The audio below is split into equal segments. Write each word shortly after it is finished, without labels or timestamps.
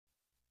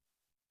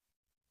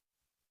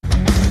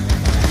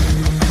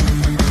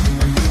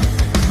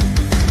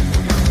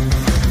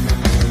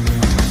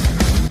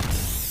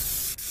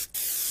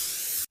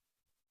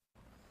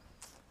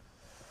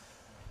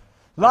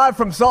Live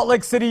from Salt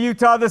Lake City,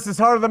 Utah, this is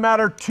Heart of the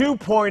Matter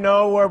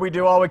 2.0, where we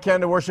do all we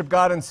can to worship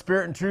God in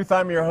spirit and truth.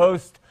 I'm your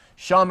host,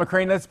 Sean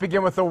McCrane. Let's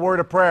begin with a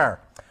word of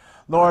prayer.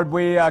 Lord,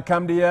 we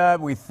come to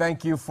you. We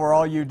thank you for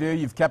all you do.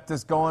 You've kept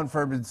us going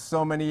for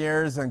so many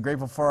years, and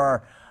grateful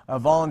for our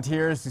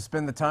volunteers who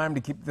spend the time to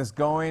keep this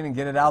going and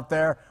get it out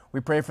there. We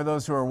pray for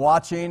those who are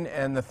watching,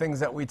 and the things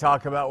that we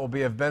talk about will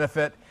be of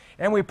benefit.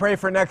 And we pray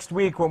for next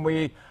week when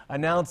we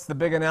announce the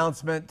big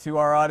announcement to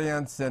our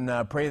audience,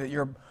 and pray that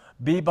you're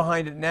be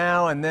behind it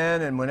now and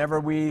then and whenever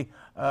we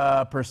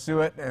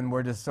pursue it. And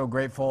we're just so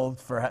grateful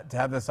to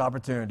have this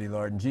opportunity,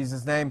 Lord. In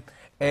Jesus' name,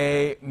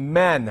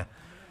 amen.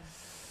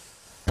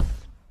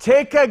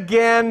 Take a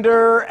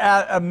gander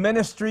at a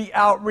ministry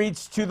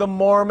outreach to the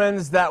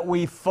Mormons that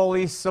we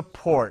fully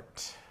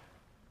support.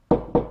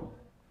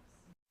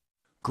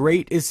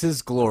 Great is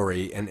his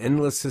glory and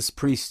endless his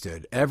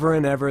priesthood. Ever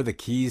and ever the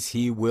keys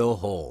he will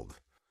hold.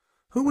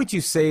 Who would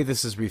you say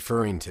this is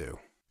referring to?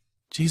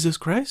 Jesus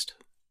Christ?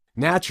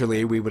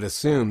 Naturally, we would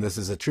assume this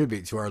is a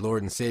tribute to our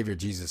Lord and Savior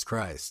Jesus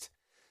Christ.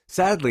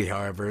 Sadly,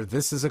 however,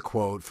 this is a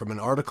quote from an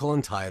article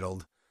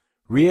entitled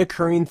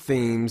Reoccurring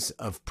Themes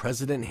of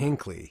President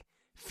Hinckley,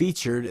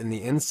 featured in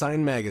the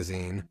Ensign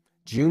magazine,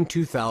 June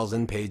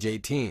 2000, page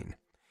 18.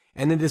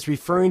 And it is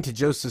referring to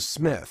Joseph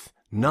Smith,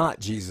 not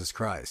Jesus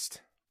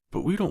Christ.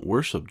 But we don't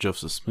worship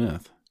Joseph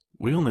Smith.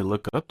 We only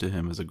look up to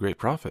him as a great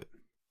prophet.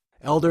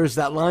 Elders,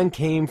 that line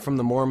came from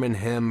the Mormon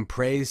hymn,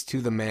 Praise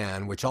to the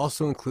Man, which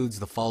also includes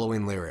the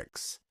following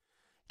lyrics.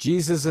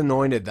 Jesus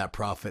anointed that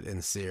prophet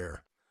and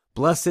seer.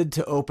 Blessed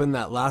to open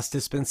that last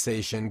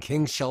dispensation,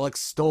 kings shall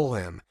extol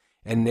him,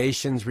 and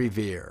nations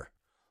revere.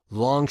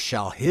 Long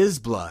shall his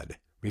blood,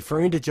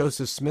 referring to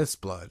Joseph Smith's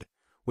blood,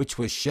 which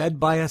was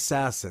shed by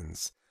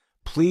assassins,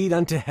 plead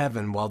unto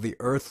heaven while the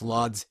earth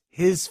lauds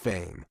his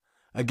fame,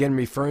 again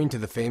referring to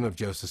the fame of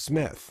Joseph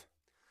Smith.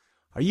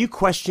 Are you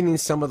questioning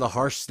some of the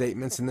harsh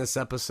statements in this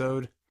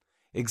episode?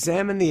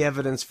 Examine the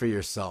evidence for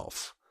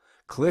yourself.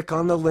 Click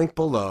on the link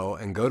below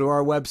and go to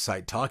our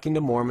website,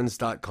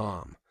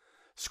 talkingtomormons.com.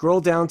 Scroll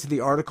down to the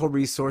article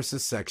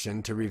resources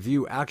section to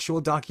review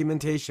actual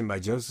documentation by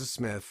Joseph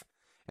Smith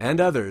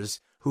and others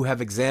who have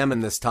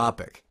examined this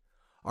topic.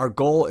 Our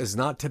goal is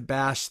not to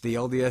bash the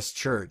LDS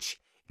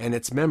Church and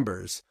its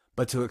members,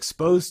 but to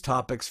expose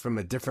topics from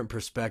a different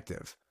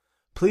perspective.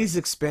 Please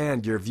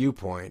expand your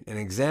viewpoint and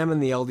examine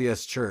the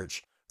LDS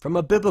Church from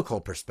a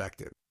biblical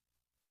perspective.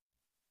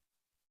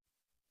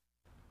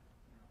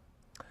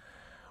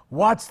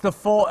 Watch the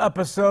full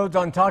episodes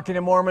on Talking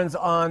to Mormons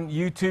on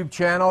YouTube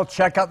channel.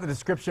 Check out the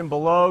description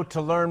below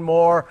to learn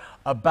more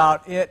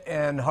about it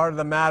and Heart of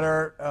the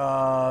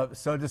Matter.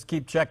 So just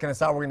keep checking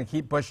us out. We're going to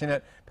keep pushing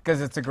it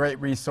because it's a great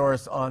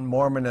resource on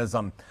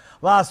Mormonism.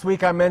 Last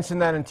week I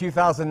mentioned that in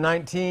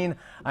 2019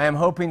 I am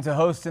hoping to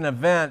host an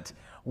event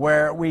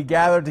where we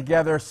gather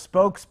together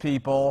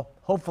spokespeople,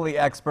 hopefully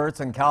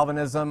experts in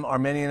Calvinism,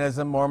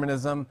 Arminianism,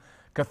 Mormonism,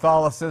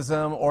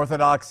 Catholicism,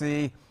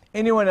 Orthodoxy,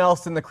 anyone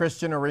else in the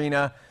Christian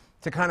arena,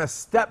 to kind of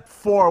step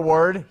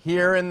forward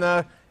here in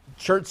the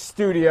church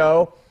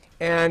studio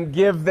and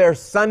give their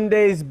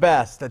Sunday's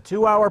best, a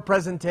 2-hour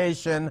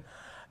presentation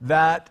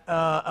that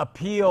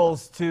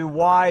appeals to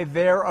why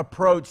their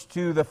approach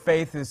to the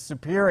faith is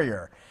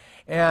superior.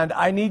 And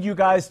I need you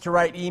guys to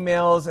write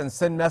emails and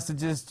send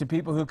messages to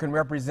people who can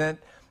represent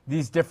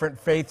these different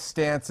faith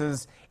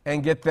stances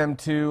and get them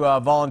to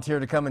volunteer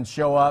to come and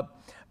show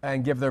up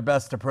and give their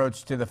best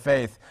approach to the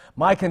faith.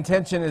 My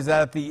contention is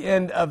that at the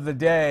end of the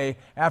day,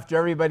 after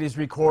everybody's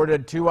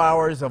recorded 2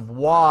 hours of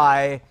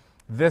why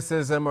this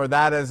ism or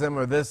that ism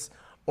or this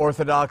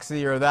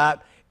orthodoxy or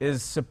that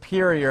is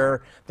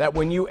superior, that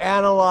when you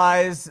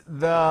analyze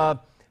the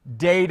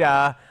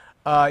data,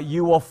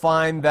 you will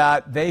find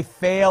that they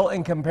fail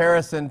in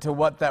comparison to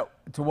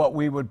what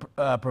we would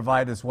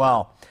provide as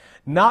well.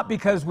 Not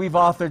because we've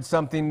authored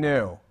something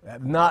new,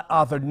 not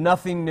authored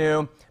nothing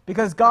new,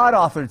 because God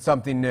authored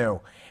something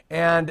new.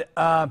 And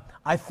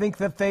I think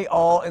that they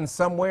all, in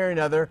some way or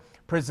another,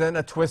 present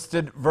a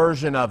twisted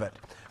version of it.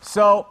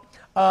 So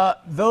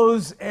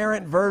those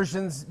errant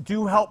versions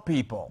do help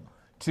people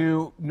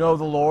to know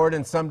the Lord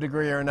in some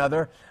degree or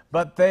another,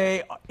 but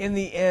they, in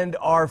the end,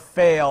 are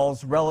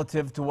fails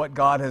relative to what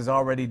God has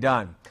already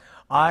done.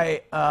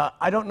 I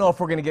don't know if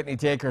we're going to get any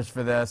takers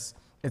for this.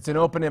 It's an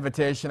open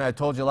invitation. I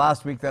told you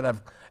last week that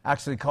I've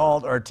actually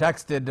called or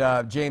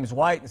texted James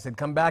White and said,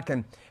 come back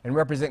and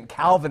represent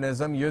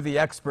Calvinism. You're the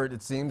expert,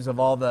 it seems, of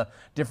all the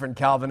different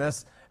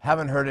Calvinists.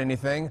 Haven't heard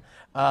anything.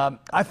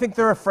 I think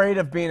they're afraid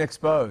of being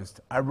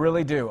exposed. I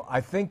really do. I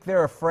think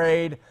they're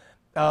afraid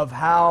of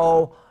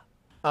how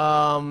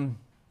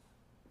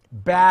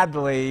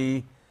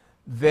badly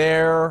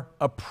their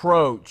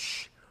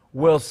approach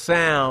will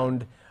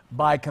sound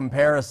by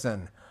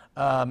comparison.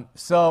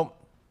 So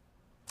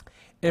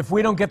if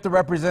we don't get the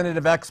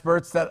representative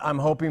experts that I'm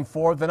hoping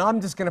for, then I'm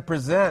just going to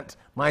present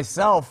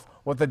myself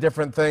what the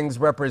different things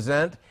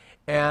represent,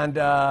 and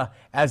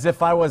as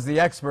if I was the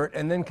expert,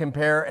 and then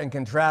compare and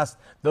contrast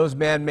those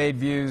man-made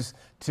views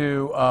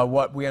to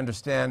what we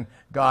understand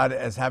God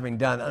as having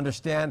done.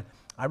 Understand,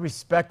 I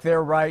respect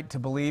their right to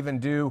believe and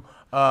do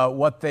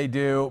what they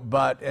do,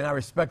 and I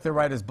respect their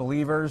right as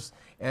believers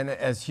and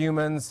as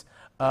humans.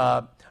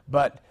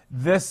 But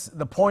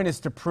the point is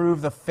to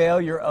prove the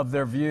failure of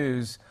their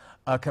views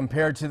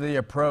compared to the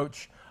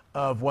approach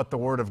of what the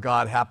Word of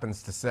God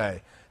happens to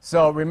say.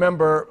 So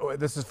remember,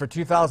 this is for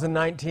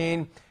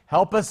 2019.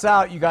 Help us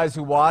out, you guys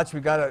who watch.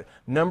 We've got a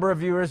number of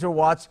viewers who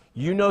watch.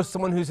 You know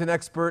someone who's an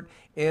expert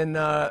in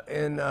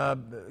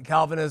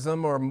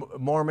Calvinism or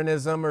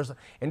Mormonism,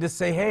 and just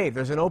say, hey,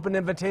 there's an open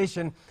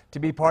invitation to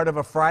be part of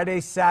a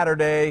Friday,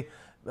 Saturday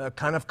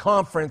kind of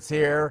conference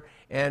here,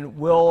 and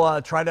we'll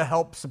try to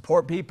help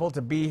support people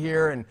to be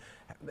here and,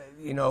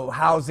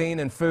 housing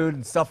and food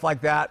and stuff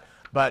like that.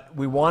 But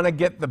we want to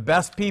get the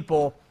best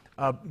people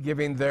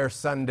giving their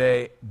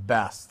Sunday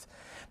best.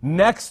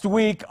 Next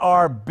week,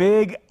 our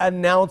big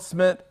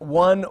announcement,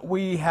 one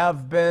we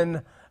have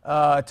been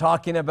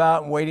talking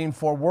about and waiting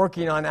for,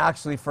 working on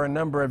actually for a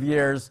number of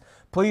years.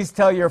 Please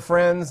tell your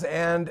friends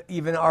and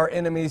even our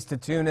enemies to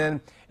tune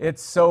in.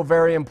 It's so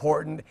very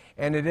important,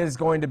 and it is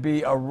going to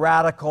be a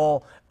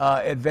radical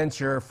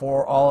adventure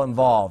for all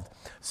involved.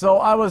 So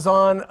I was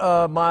on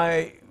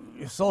my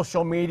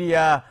social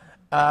media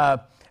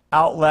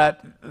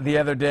outlet the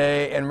other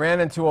day and ran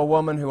into a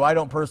woman who I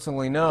don't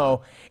personally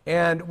know,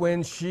 and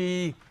when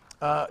she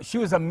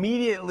was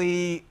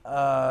immediately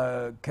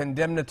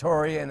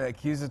condemnatory and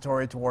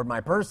accusatory toward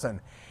my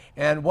person.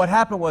 And what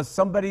happened was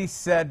somebody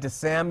said to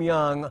Sam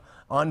Young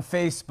on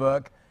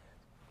Facebook,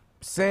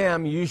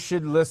 Sam, you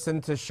should listen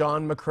to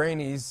Sean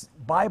McCraney's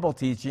Bible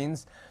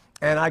teachings.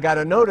 And I got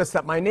a notice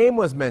that my name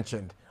was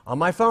mentioned on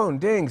my phone,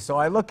 ding, so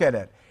I look at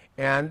it.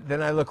 And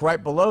then I look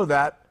right below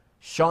that,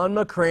 Sean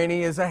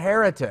McCraney is a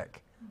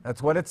heretic.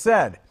 That's what it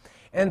said.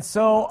 And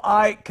so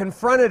I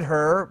confronted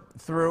her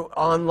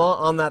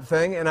on that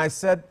thing, and I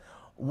said,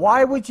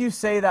 why would you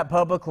say that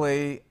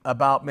publicly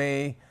about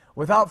me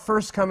without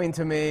first coming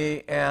to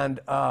me and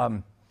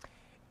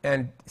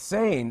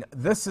saying,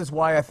 this is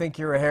why I think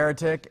you're a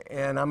heretic,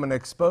 and I'm going to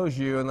expose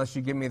you unless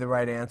you give me the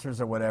right answers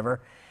or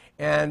whatever.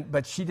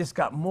 But she just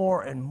got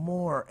more and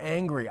more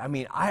angry. I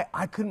mean,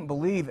 I couldn't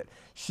believe it.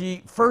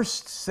 She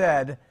first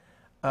said,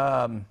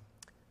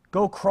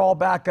 go crawl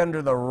back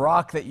under the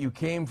rock that you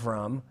came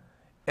from.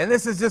 And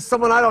this is just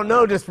someone I don't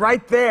know, just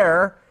right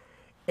there.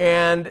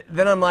 And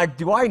then I'm like,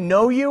 do I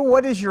know you?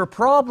 What is your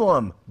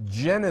problem?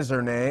 Jen is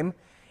her name.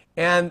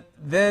 And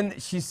then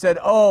she said,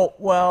 oh,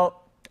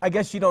 well, I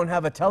guess you don't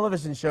have a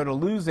television show to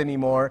lose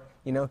anymore.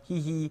 Hee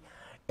hee.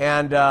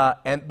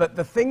 But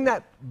the thing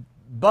that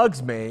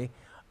bugs me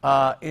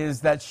is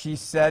that she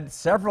said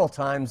several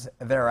times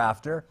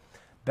thereafter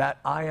that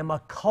I am a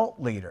cult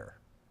leader.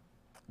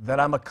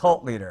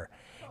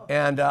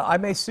 And I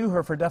may sue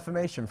her for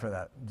defamation for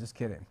that. Just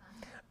kidding.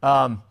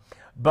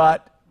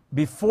 But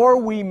before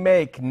we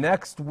make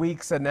next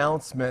week's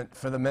announcement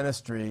for the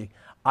ministry,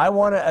 I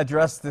want to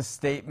address this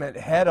statement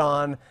head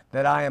on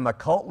that I am a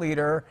cult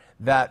leader,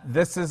 that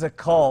this is a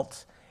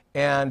cult,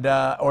 and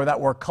or that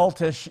we're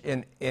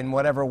cultish in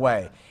whatever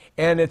way.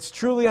 And it's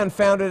truly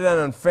unfounded and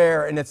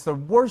unfair, and it's the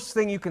worst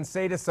thing you can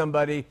say to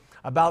somebody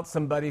about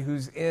somebody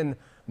who's in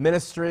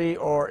ministry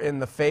or in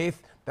the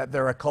faith, that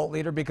they're a cult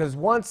leader, because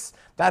once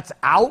that's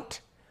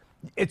out,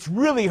 it's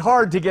really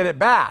hard to get it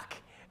back.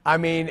 I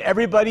mean,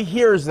 everybody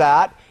hears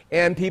that,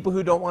 and people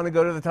who don't want to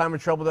go to the time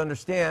of trouble to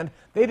understand,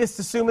 they just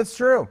assume it's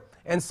true.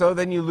 And so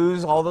then you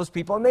lose all those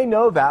people, and they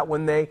know that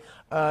when they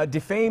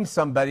defame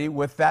somebody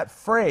with that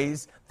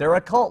phrase, they're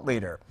a cult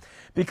leader.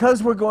 Because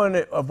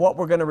of what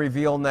we're going to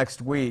reveal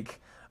next week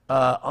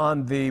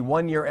on the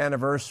 1-year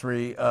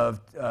anniversary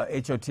of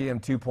HOTM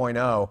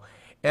 2.0,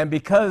 and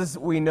because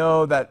we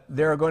know that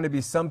there are going to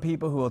be some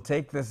people who will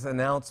take this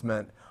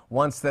announcement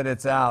once that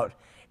it's out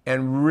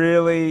and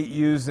really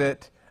use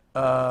it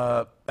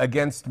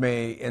against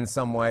me in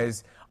some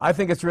ways, I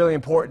think it's really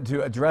important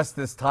to address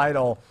this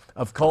title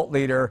of cult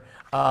leader.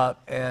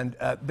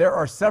 There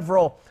are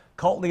several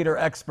cult leader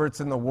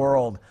experts in the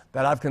world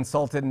that I've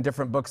consulted in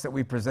different books that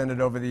we presented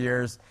over the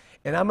years.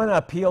 And I'm going to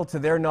appeal to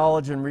their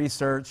knowledge and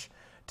research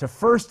to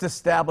first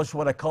establish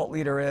what a cult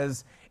leader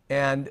is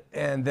and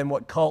then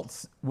what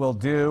cults will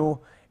do.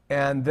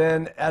 And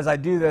then as I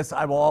do this,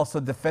 I will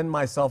also defend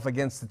myself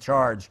against the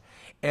charge.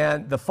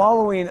 And the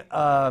following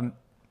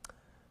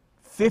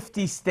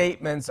 50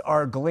 statements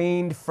are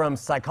gleaned from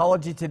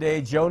Psychology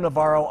Today, Joe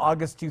Navarro,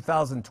 August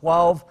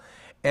 2012,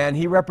 and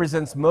he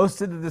represents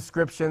most of the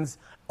descriptions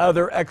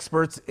other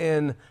experts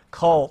in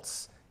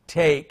cults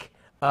take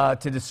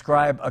to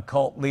describe a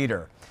cult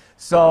leader.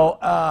 So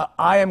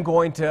I am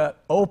going to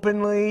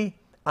liberally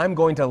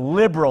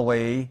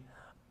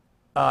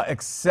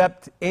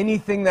accept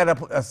anything that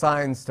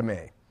assigns to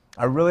me.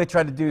 I really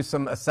try to do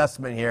some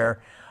assessment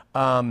here.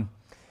 But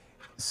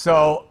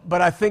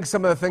I think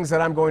some of the things that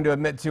I'm going to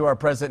admit to are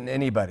present in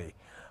anybody.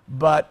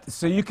 But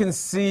so you can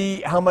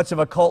see how much of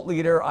a cult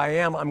leader I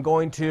am, I'm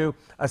going to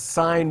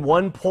assign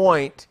 1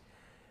 point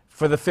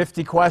for the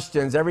 50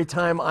 questions. Every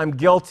time I'm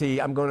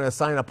guilty, I'm going to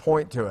assign a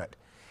point to it.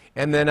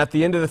 And then at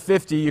the end of the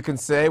 50, you can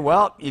say,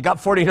 well, you got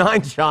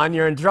 49, John,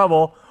 you're in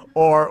trouble.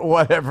 or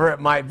whatever it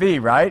might be,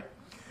 right?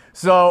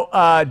 So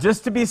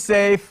just to be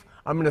safe,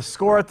 I'm going to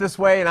score it this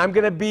way, and I'm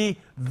going to be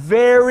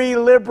very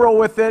liberal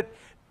with it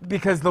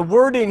because the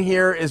wording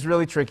here is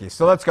really tricky.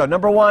 So let's go.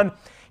 Number one,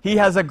 he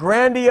has a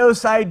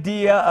grandiose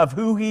idea of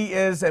who he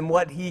is and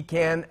what he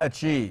can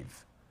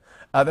achieve.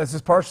 This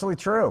is partially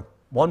true.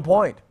 1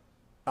 point.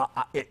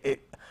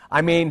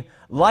 I mean,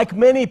 like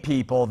many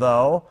people,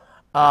 though,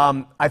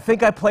 I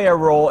think I play a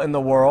role in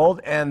the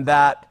world, and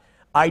that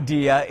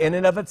idea in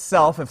and of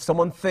itself, if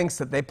someone thinks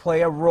that they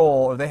play a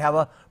role or they have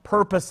a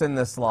purpose in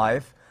this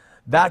life,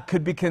 that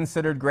could be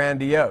considered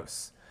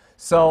grandiose.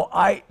 So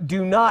I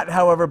do not,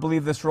 however,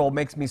 believe this role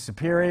makes me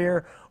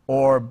superior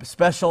or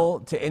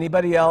special to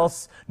anybody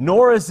else,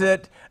 nor is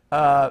it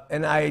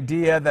an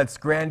idea that's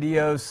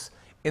grandiose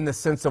in the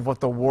sense of what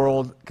the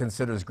world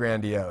considers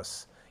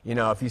grandiose. You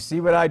know, if you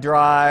see what I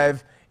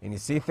drive and you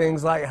see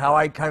things like how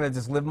I kind of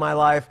just live my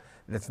life,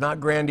 it's not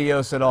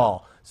grandiose at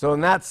all. So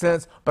in that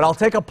sense, but I'll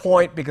take a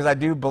point because I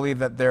do believe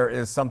that there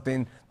is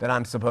something that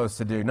I'm supposed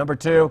to do. Number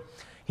two,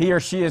 he or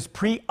she is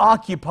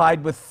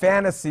preoccupied with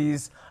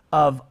fantasies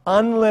of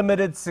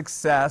unlimited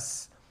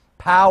success,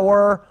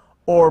 power,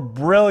 or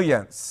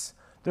brilliance.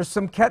 There's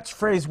some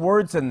catchphrase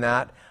words in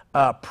that.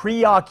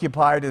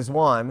 Preoccupied is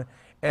one,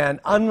 and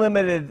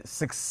unlimited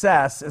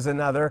success is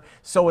another.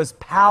 So is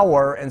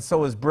power, and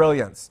so is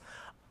brilliance.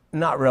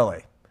 Not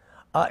really.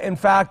 In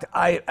fact,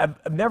 I've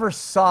never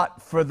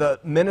sought for the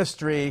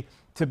ministry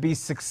to be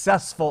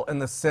successful in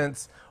the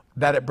sense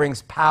that it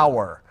brings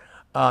power.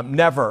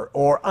 Never.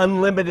 Or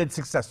unlimited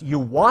success. You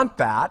want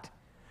that,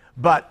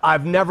 but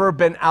I've never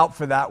been out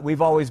for that.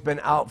 We've always been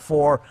out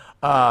for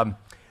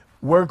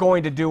we're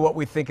going to do what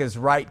we think is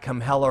right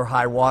come hell or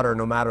high water,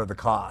 no matter the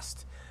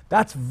cost.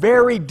 That's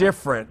very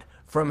different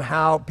from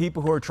how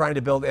people who are trying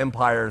to build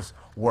empires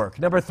work.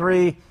 Number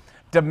three,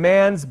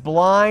 demands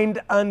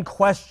blind,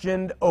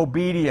 unquestioned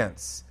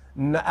obedience.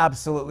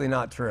 Absolutely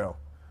not true.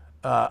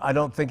 I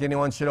don't think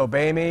anyone should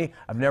obey me.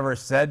 I've never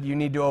said you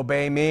need to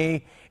obey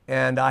me,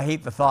 and I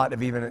hate the thought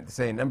of even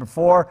saying. Number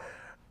four,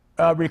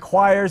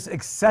 requires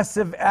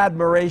excessive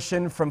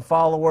admiration from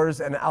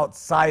followers and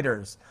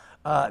outsiders.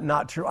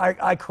 Not true.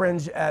 I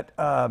cringe at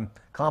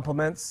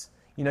compliments.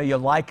 You know, you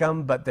like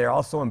them, but they're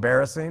also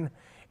embarrassing.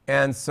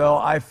 And so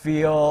I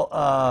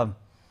feel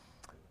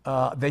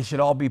they should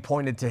all be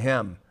pointed to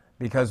him,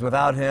 because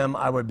without him,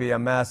 I would be a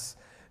mess.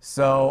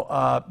 So,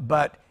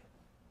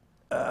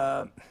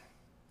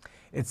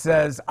 it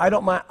says, I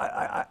don't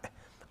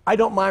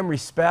mind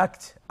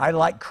respect. I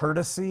like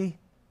courtesy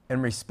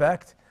and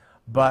respect,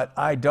 but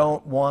I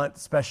don't want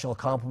special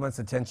compliments,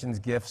 attentions,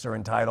 gifts, or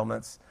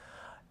entitlements.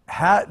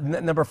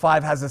 Number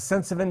five, has a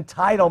sense of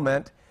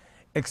entitlement,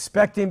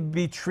 expecting to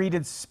be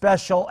treated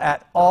special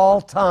at all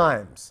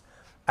times.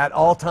 At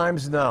all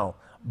times, no.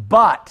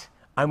 But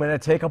I'm going to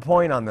take a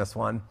point on this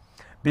one,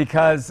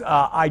 because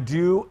I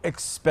do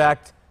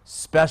expect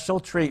special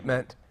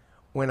treatment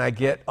when I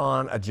get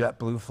on a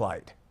JetBlue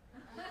flight.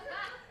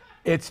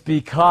 It's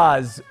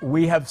because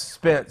we have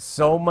spent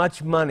so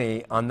much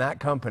money on that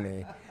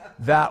company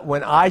that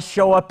when I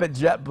show up at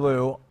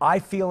JetBlue, I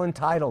feel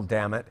entitled,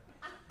 damn it.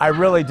 I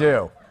really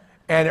do.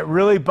 And it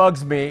really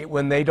bugs me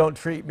when they don't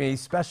treat me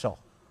special.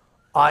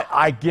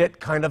 I get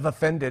kind of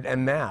offended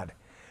and mad.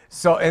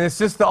 So, and it's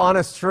just the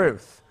honest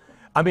truth.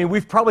 I mean,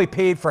 we've probably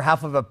paid for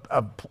half of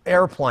an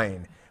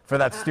airplane for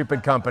that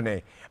stupid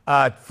company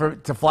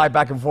to fly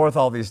back and forth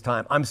all these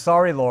times. I'm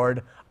sorry,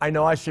 Lord. I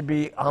know I should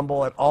be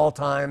humble at all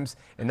times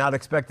and not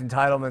expect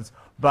entitlements,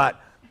 but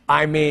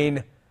I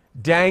mean,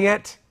 dang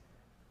it.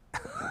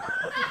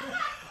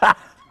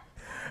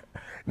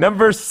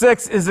 Number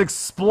six is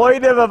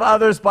exploitive of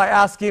others by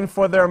asking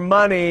for their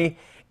money,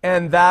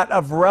 and that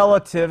of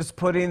relatives,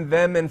 putting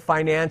them in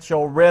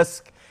financial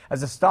risk.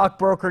 As a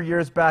stockbroker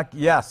years back,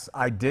 yes,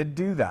 I did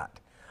do that,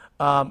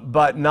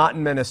 but not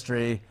in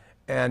ministry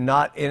and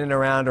not in and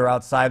around or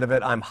outside of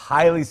it. I'm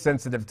highly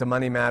sensitive to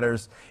money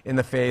matters in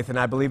the faith, and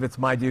I believe it's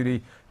my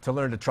duty to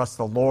learn to trust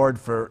the Lord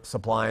for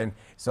supplying,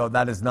 so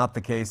that is not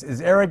the case.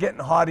 Is arrogant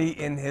and haughty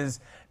in his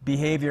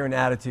behavior and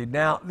attitude.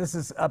 Now, this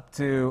is up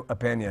to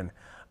opinion,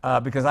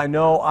 because I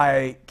know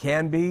I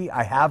can be,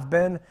 I have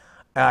been.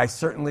 I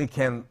certainly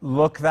can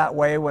look that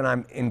way when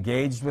I'm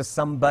engaged with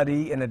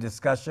somebody in a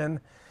discussion.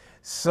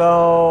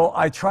 So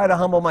I try to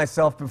humble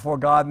myself before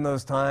God in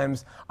those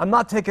times. I'm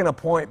not taking a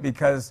point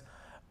because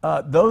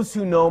those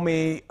who know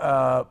me,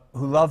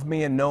 who love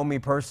me and know me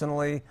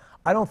personally,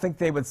 I don't think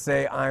they would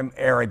say I'm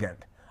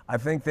arrogant. I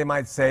think they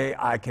might say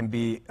I can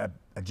be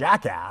a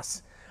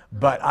jackass,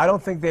 but I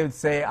don't think they would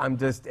say I'm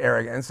just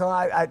arrogant. And so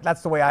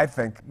that's the way I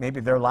think.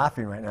 Maybe they're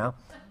laughing right now.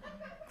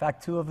 In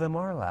fact, two of them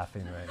are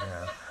laughing right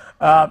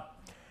now.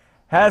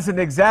 Has an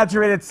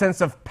exaggerated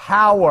sense of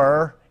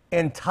power,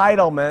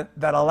 entitlement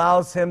that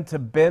allows him to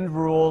bend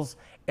rules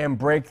and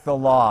break the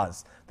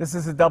laws. This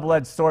is a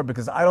double-edged sword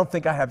because I don't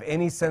think I have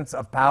any sense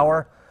of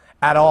power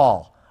at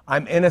all.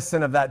 I'm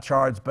innocent of that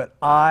charge, but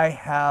I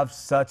have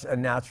such a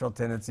natural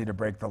tendency to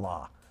break the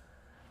law.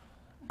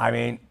 I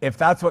mean, if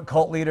that's what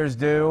cult leaders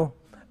do,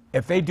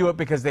 if they do it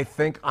because they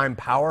think I'm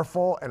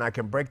powerful and I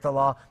can break the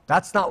law,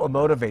 that's not what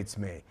motivates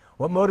me.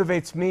 What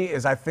motivates me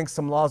is I think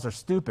some laws are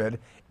stupid,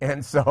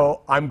 and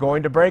so I'm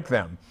going to break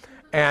them.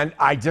 And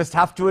I just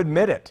have to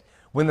admit it.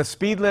 When the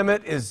speed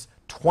limit is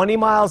 20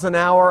 miles an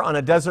hour on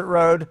a desert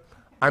road,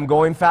 I'm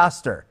going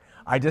faster.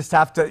 I just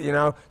have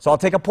to, so I'll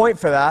take a point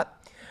for that.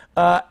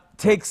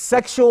 Take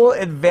sexual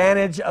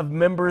advantage of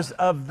members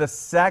of the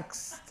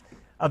sect,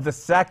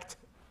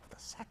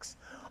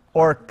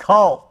 or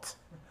cult,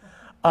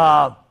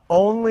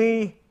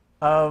 only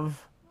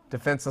of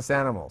defenseless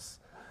animals.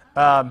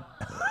 I'm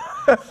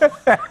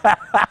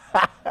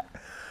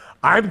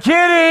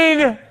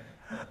kidding,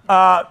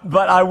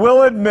 but I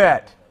will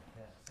admit,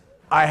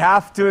 I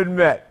have to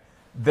admit,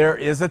 there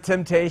is a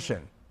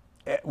temptation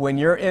when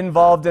you're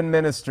involved in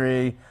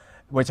ministry,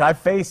 which I've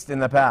faced in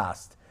the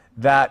past,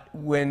 that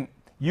when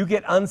you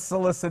get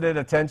unsolicited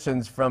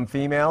attentions from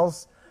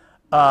females,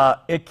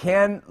 it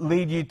can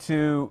lead you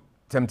to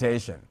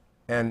temptation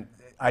and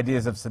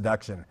ideas of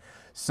seduction.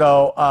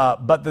 So,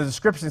 but the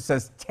description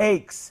says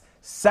takes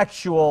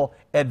sexual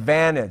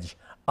advantage.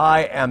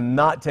 I am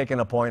not taking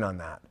a point on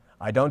that.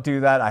 I don't do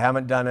that. I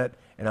haven't done it,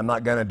 and I'm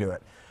not going to do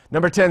it.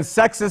 Number 10,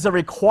 sex is a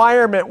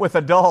requirement with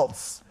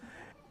adults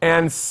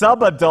and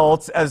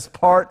subadults as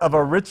part of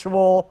a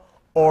ritual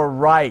or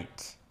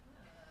rite.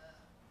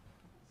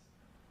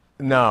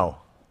 No.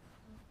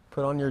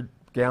 Put on your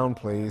gown,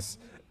 please.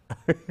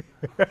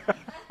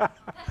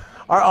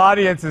 Our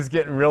audience is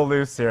getting real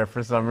loose here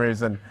for some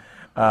reason.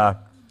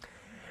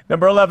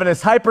 Number 11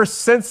 is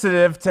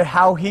hypersensitive to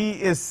how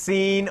he is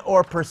seen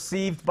or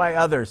perceived by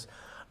others.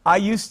 I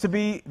used to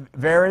be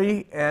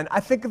very, and I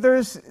think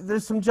there's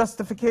some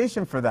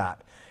justification for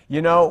that.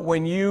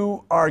 When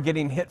you are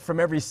getting hit from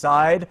every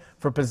side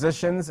for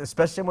positions,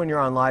 especially when you're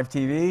on live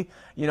TV,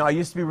 I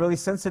used to be really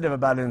sensitive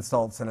about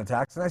insults and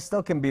attacks, and I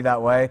still can be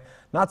that way.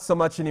 Not so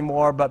much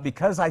anymore, but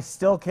because I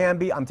still can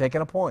be, I'm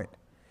taking a point.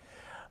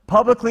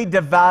 Publicly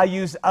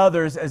devalues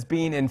others as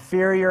being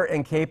inferior,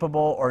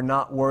 incapable, or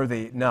not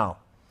worthy. No.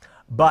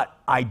 But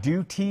I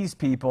do tease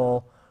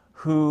people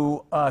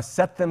who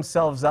set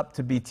themselves up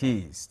to be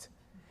teased.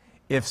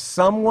 If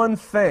someone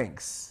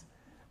thinks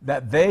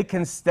that they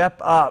can step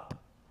up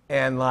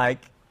and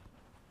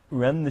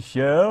run the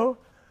show,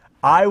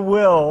 I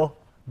will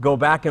go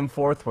back and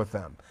forth with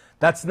them.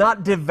 That's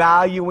not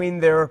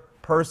devaluing their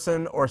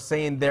person or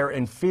saying they're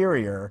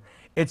inferior.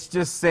 It's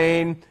just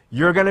saying,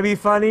 you're going to be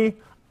funny,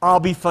 I'll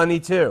be funny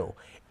too.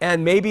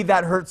 And maybe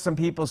that hurts some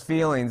people's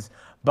feelings,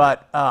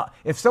 but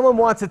if someone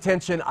wants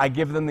attention, I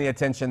give them the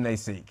attention they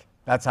seek.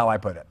 That's how I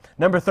put it.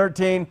 Number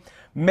 13,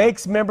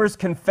 makes members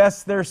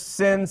confess their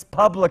sins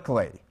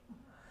publicly,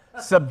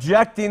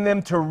 subjecting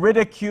them to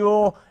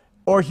ridicule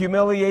or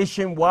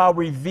humiliation while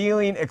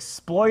revealing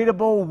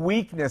exploitable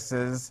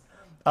weaknesses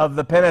of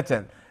the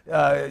penitent.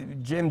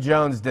 Jim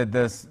Jones did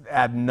this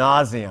ad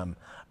nauseum.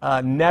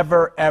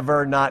 Never,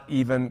 ever, not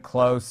even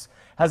close.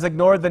 Has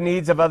ignored the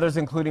needs of others,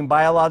 including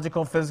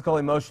biological, physical,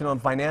 emotional,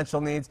 and financial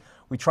needs.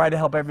 We try to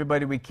help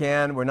everybody we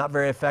can. We're not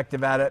very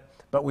effective at it,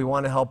 but we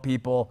want to help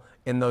people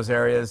in those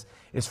areas.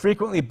 Is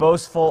frequently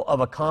boastful of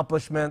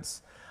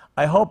accomplishments.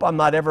 I hope I'm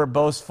not ever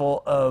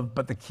boastful of,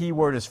 but the key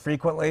word is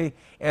frequently.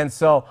 And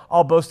so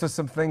I'll boast of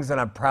some things that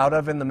I'm proud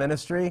of in the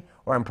ministry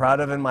or I'm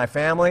proud of in my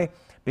family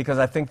because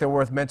I think they're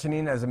worth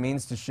mentioning as a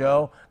means to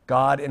show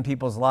God in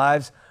people's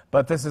lives.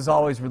 But this is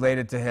always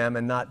related to him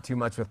and not too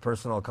much with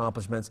personal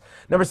accomplishments.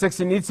 Number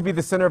 16, needs to be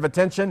the center of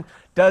attention,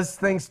 does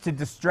things to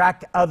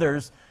distract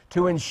others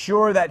to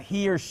ensure that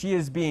he or she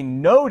is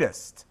being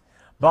noticed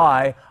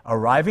by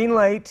arriving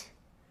late,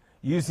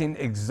 using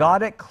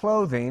exotic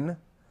clothing,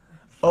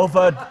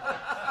 over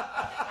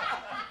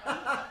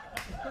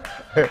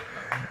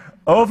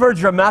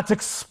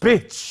dramatic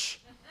speech,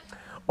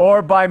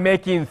 or by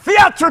making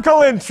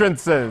theatrical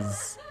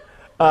entrances.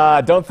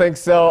 Don't think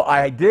so.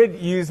 I did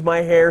use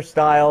my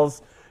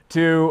hairstyles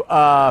to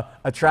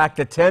attract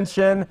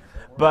attention,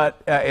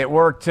 but it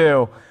worked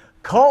too.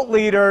 Cult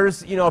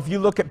leaders, if you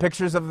look at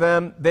pictures of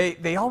them,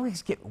 they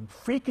always get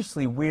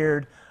freakishly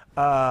weird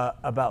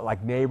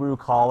about Nehru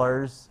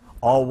collars,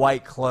 all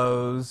white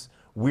clothes,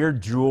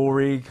 weird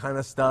jewelry kind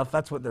of stuff.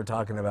 That's what they're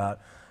talking about.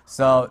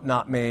 So,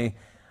 not me.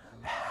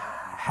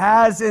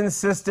 Has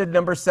insisted,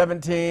 number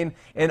 17,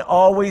 in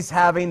always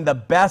having the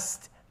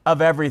best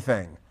of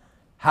everything.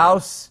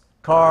 House,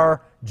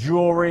 car,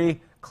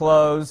 jewelry,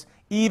 clothes,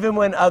 even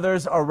when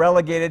others are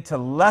relegated to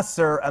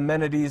lesser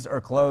amenities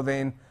or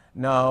clothing.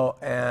 No,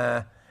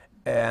 but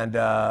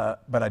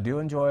I do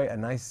enjoy a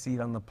nice seat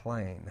on the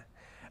plane.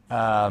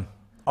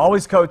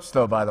 Always coached,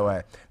 though, by the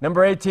way.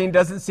 Number 18,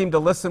 doesn't seem to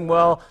listen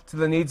well to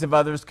the needs of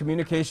others.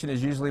 Communication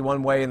is usually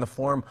one way in the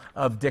form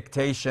of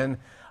dictation.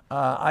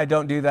 I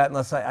don't do that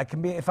unless I can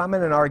be. If I'm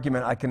in an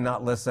argument, I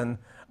cannot listen.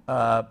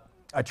 I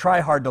try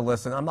hard to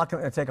listen. I'm not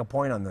going to take a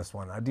point on this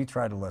one. I do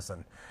try to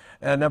listen.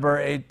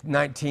 Number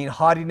 19,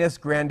 haughtiness,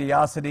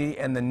 grandiosity,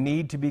 and the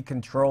need to be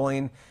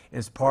controlling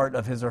is part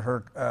of his or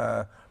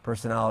her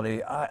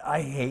personality.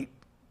 I hate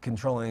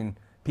controlling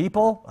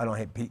people. I don't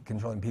hate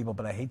controlling people,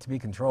 but I hate to be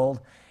controlled.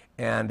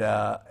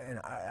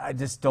 I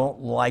just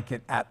don't like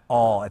it at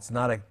all. It's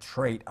not a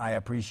trait I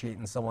appreciate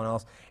in someone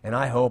else, and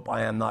I hope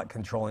I am not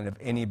controlling of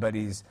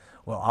anybody's.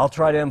 Well, I'll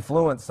try to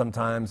influence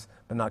sometimes,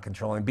 but not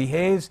controlling.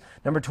 Behaves,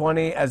 number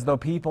 20, as though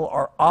people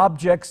are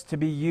objects to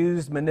be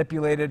used,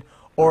 manipulated,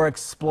 or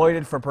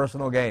exploited for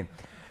personal gain.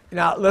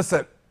 Now,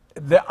 listen,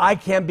 I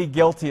can be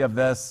guilty of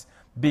this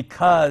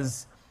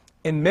because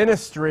in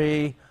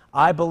ministry,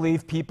 I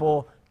believe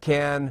people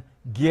can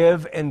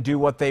give and do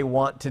what they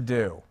want to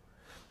do.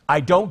 I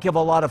don't give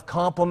a lot of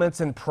compliments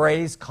and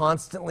praise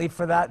constantly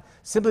for that,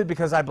 simply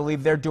because I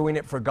believe they're doing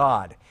it for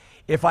God.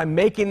 If I'm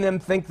making them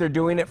think they're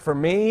doing it for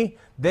me,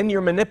 then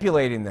you're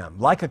manipulating them,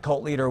 like a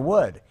cult leader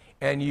would.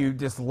 And you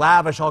just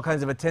lavish all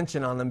kinds of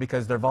attention on them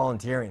because they're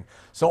volunteering.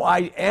 So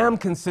I am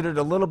considered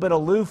a little bit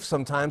aloof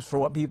sometimes for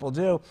what people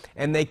do,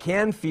 and they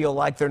can feel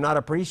like they're not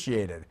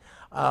appreciated.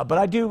 But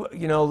I do,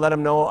 let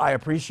them know I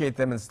appreciate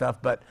them and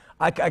stuff, but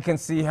I can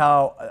see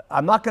how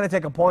I'm not going to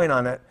take a point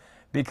on it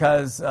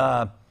because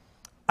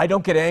I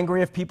don't get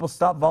angry if people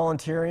stop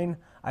volunteering.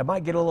 I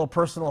might get a little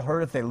personal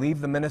hurt if they leave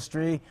the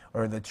ministry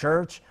or the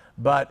church,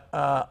 but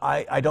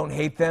I don't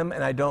hate them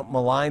and I don't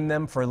malign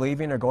them for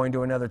leaving or going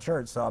to another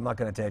church, so I'm not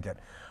going to take it.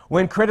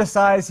 When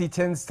criticized, he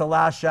tends to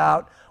lash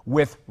out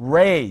with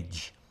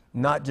rage,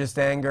 not just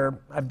anger.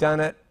 I've done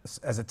it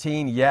as a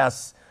teen,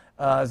 yes.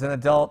 As an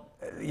adult,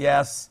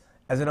 yes.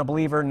 As an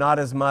unbeliever, not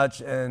as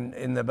much, and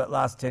in the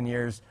last 10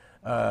 years,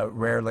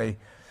 rarely.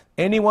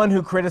 Anyone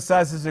who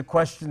criticizes or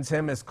questions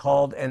him is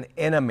called an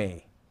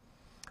enemy.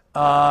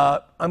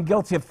 I'm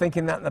guilty of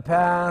thinking that in the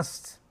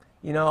past.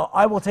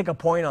 I will take a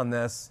point on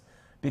this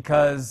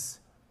because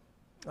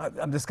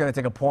I'm just going to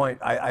take a point.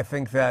 I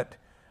think that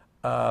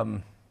I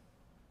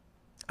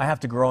have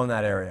to grow in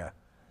that area.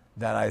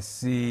 That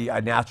I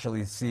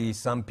naturally see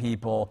some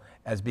people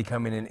as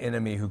becoming an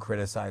enemy who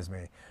criticize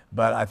me.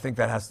 But I think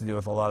that has to do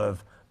with a lot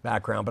of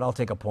background, but I'll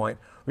take a point.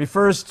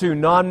 Refers to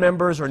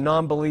non-members or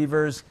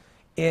non-believers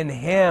in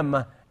him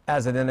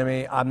as an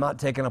enemy. I'm not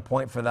taking a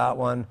point for that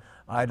one.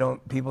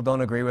 People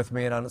don't agree with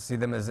me, and I don't see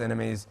them as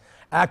enemies.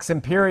 Acts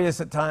imperious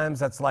at times,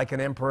 that's like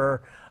an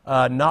emperor,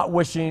 not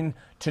wishing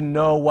to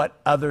know what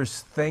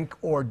others think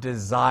or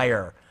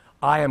desire.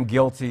 I am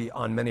guilty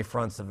on many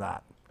fronts of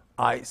that.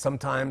 I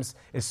sometimes,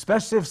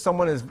 especially if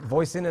someone is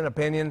voicing an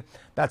opinion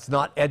that's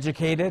not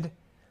educated,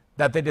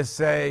 that they just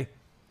say,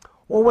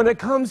 well, when it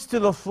comes to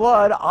the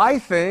flood, I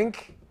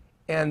think,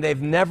 and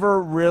they've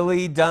never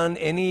really done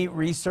any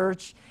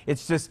research.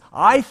 It's just,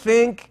 I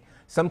think.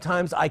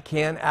 Sometimes I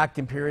can act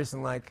imperious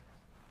and like,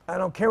 I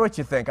don't care what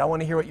you think. I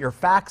want to hear what your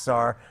facts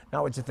are,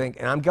 not what you think.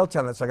 And I'm guilty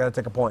on that, so I got to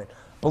take a point.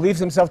 Believes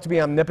himself to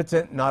be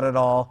omnipotent, not at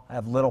all. I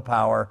have little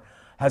power.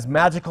 Has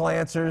magical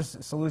answers,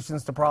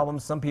 solutions to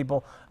problems. Some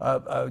people,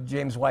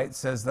 James White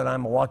says that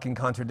I'm a walking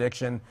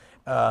contradiction.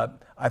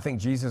 I think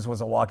Jesus was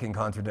a walking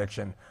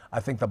contradiction. I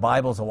think the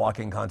Bible's a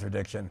walking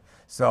contradiction.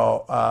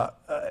 So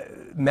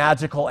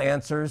magical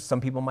answers, some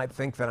people might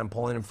think that I'm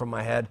pulling them from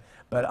my head,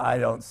 but I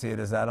don't see it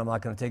as that. I'm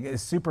not going to take it.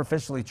 It's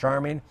superficially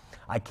charming.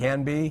 I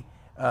can be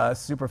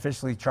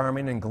superficially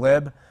charming and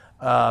glib,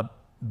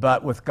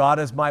 but with God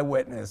as my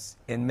witness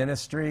in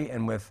ministry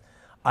and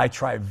I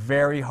try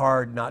very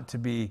hard not to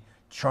be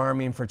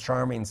charming for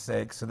charming's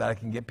sake so that I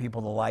can get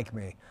people to like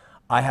me.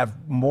 I have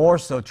more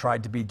so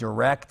tried to be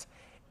direct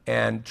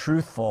and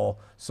truthful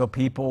so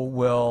people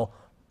will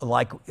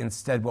like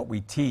instead what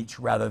we teach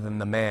rather than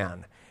the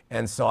man.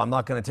 And so I'm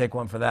not going to take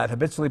one for that.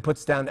 Habitually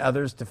puts down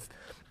others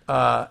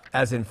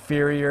as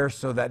inferior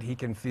so that he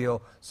can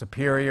feel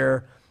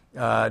superior.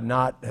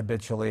 Not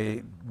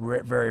habitually,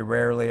 very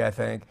rarely, I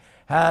think.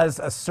 Has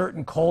a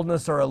certain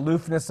coldness or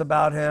aloofness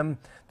about him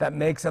that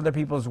makes other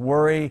people's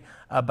worry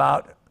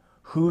about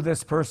who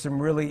this person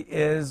really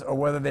is or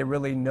whether they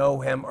really know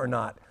him or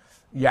not.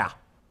 Yeah,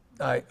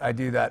 I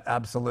do that,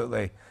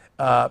 absolutely.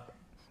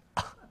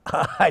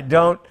 I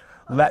don't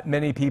let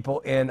many people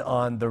in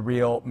on the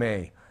real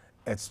me.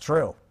 It's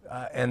true.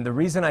 And the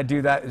reason I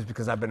do that is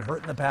because I've been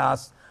hurt in the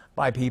past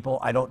by people.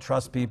 I don't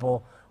trust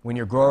people. When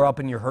you grow up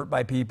and you're hurt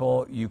by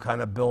people, you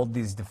kind of build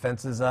these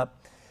defenses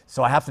up.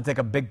 So I have to take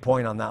a big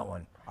point on that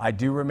one. I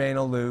do remain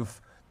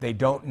aloof. They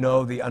don't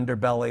know the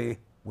underbelly,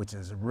 which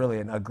is really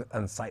an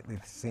unsightly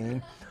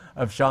scene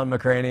of Sean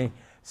McCraney.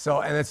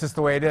 So, and it's just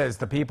the way it is.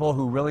 The people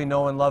who really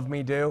know and love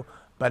me do,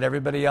 but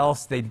everybody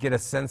else, they get a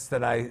sense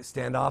that I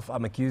stand off.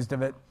 I'm accused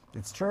of it.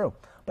 It's true.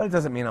 But it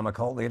doesn't mean I'm a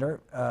cult leader.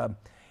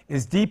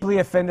 Is deeply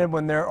offended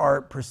when there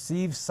are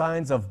perceived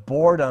signs of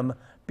boredom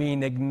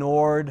being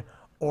ignored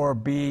or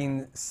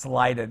being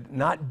slighted.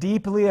 Not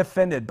deeply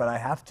offended, but I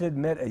have to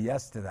admit a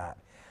yes to that.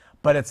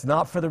 But it's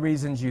not for the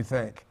reasons you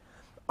think.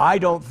 I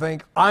don't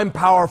think I'm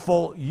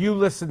powerful, you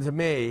listen to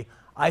me.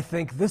 I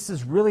think this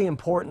is really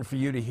important for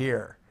you to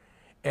hear.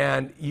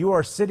 And you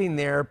are sitting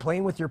there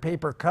playing with your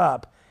paper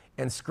cup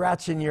and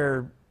scratching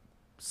your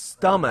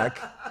stomach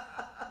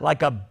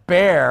like a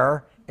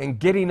bear and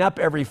getting up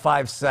every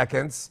 5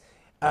 seconds.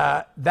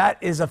 That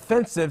is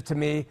offensive to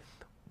me,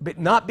 but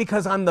not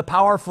because I'm the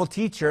powerful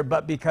teacher,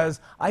 but because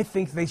I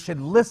think they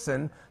should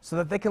listen so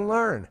that they can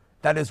learn.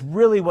 That is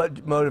really what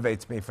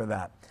motivates me for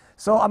that.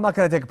 So I'm not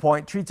going to take a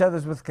point. Treats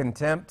others with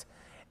contempt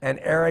and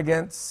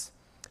arrogance.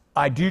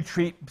 I do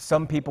treat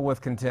some people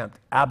with contempt,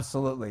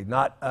 absolutely.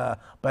 But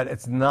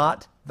it's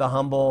not the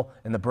humble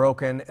and the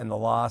broken and the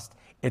lost.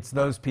 It's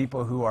those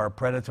people who are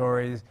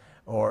predatory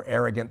or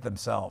arrogant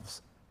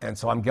themselves. And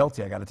so I'm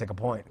guilty. I got to take a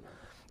point.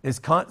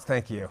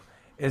 Thank you.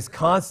 Is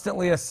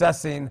constantly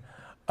assessing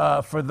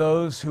for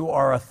those who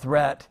are a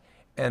threat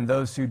and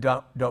those who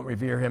don't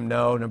revere him.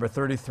 No. Number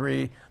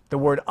 33, the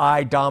word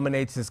I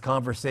dominates his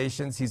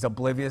conversations. He's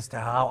oblivious to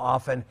how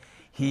often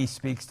he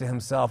speaks to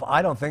himself.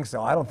 I don't think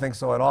so. I don't think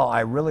so at all.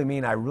 I really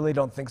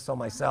don't think so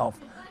myself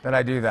that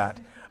I do that.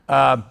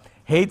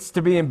 Hates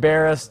to be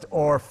embarrassed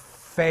or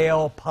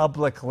fail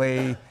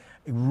publicly.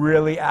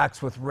 Really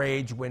acts with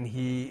rage when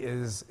he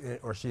is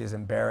or she is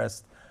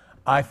embarrassed.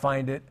 I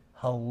find it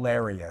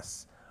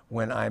hilarious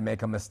when I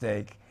make a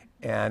mistake,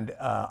 and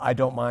I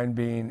don't mind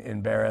being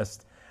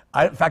embarrassed.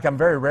 In fact, I'm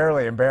very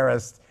rarely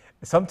embarrassed.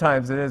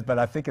 Sometimes it is, but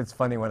I think it's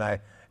funny when I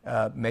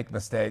make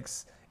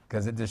mistakes,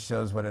 because it just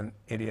shows what an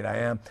idiot I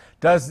am.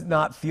 Does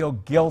not feel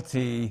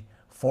guilty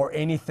for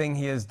anything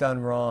he has done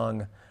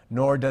wrong,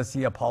 nor does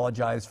he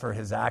apologize for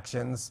his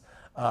actions.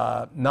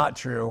 Not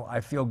true. I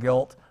feel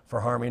guilt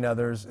for harming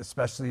others,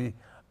 especially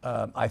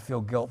I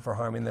feel guilt for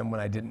harming them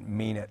when I didn't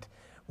mean it.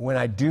 When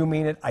I do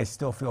mean it, I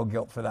still feel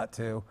guilt for that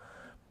too.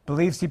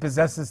 Believes he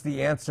possesses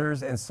the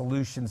answers and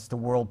solutions to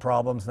world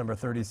problems. Number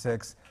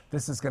 36.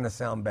 This is going to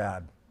sound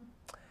bad.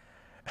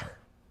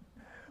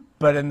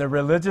 But in the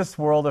religious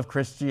world of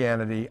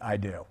Christianity, I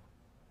do.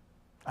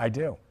 I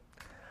do.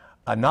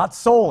 Not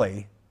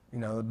solely.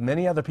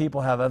 Many other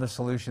people have other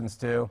solutions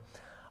too.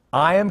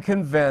 I am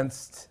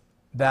convinced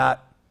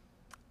that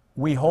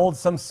we hold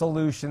some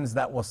solutions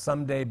that will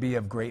someday be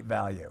of great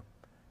value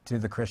to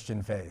the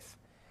Christian faith.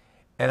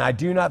 And I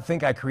do not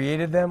think I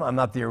created them. I'm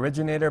not the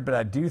originator, but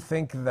I do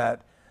think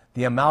that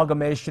the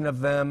amalgamation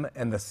of them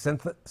and the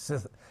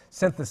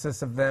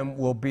synthesis of them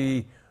will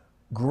be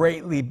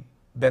greatly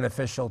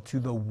beneficial to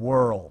the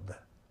world.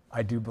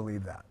 I do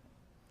believe that.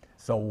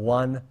 So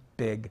one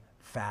big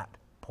fat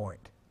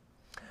point.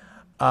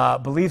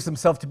 Believes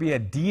himself to be a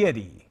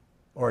deity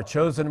or a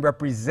chosen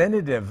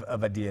representative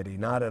of a deity.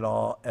 Not at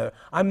all.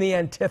 I'm the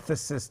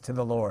antithesis to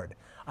the Lord.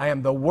 I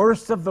am the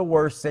worst of the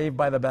worst, saved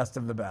by the best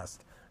of the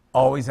best.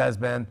 Always has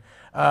been.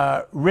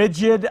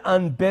 Rigid,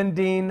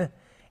 unbending,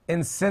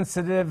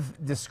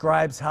 insensitive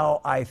describes how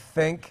I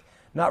think.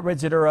 Not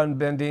rigid or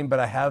unbending, but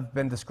I have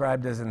been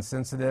described as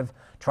insensitive.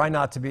 Try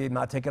not to be,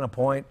 not taking a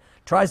point.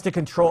 Tries to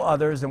control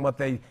others and what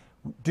they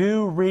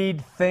do,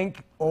 read,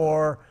 think,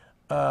 or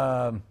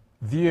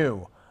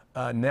view.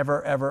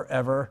 Never, ever,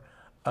 ever.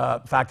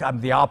 In fact,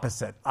 I'm the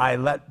opposite. I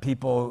let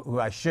people who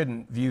I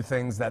shouldn't view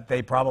things that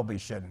they probably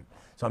shouldn't.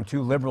 So I'm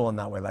too liberal in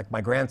that way. Like my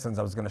grandsons,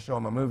 I was going to show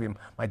them a movie.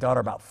 My daughter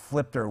about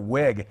flipped her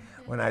wig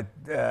when I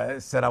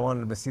said I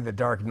wanted them to see The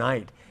Dark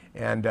Knight.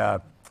 And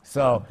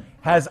so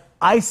has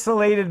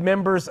isolated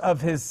members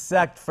of his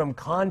sect from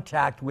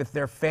contact with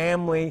their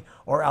family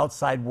or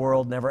outside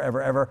world. Never,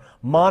 ever, ever.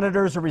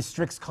 Monitors or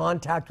restricts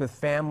contact with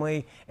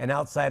family and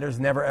outsiders.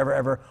 Never, ever,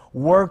 ever.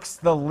 Works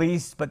the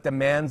least but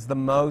demands the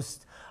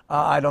most.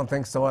 I don't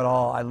think so at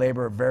all. I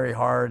labor very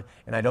hard,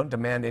 and I don't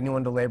demand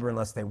anyone to labor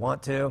unless they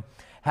want to.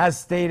 Has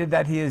stated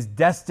that he is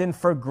destined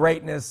for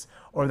greatness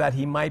or that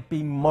he might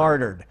be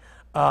martyred.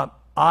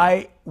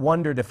 I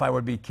wondered if I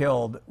would be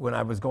killed when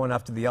I was going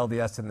after the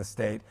LDS in the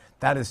state.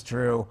 That is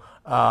true.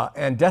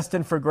 And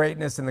destined for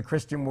greatness in the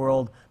Christian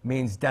world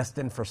means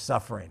destined for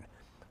suffering.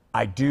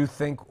 I do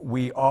think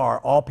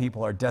all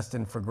people are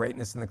destined for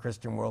greatness in the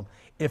Christian world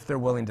if they're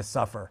willing to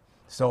suffer.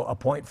 So a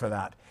point for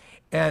that.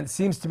 And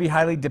seems to be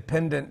highly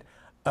dependent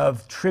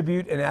of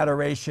tribute and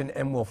adoration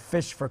and will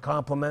fish for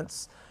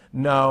compliments.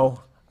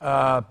 No.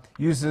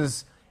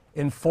 Uses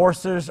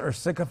enforcers or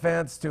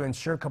sycophants to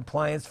ensure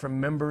compliance from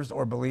members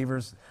or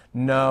believers.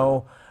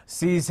 No.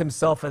 Sees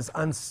himself as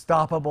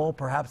unstoppable,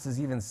 perhaps has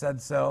even said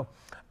so.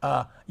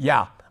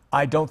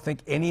 I don't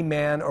think any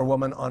man or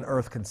woman on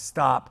earth can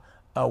stop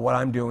what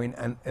I'm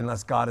doing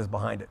unless God is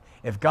behind it.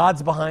 If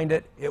God's behind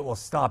it, it will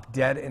stop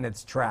dead in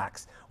its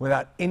tracks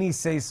without any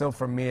say-so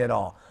from me at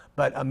all.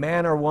 But a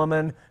man or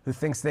woman who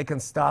thinks they can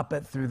stop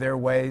it through their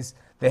ways,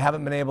 they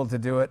haven't been able to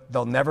do it.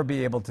 They'll never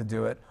be able to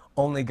do it.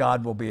 Only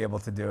God will be able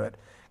to do it.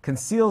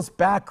 Conceals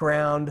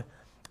background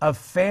of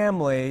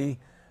family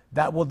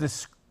that will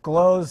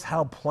disclose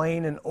how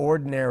plain and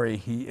ordinary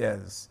he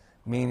is.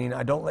 Meaning,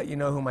 I don't let you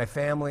know who my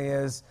family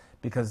is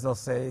because they'll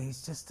say,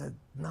 he's just a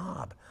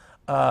knob.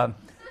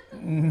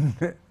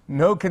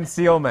 No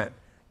concealment.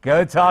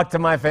 Go talk to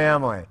my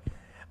family.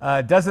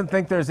 Doesn't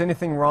think there's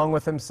anything wrong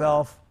with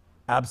himself.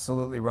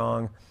 Absolutely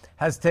wrong.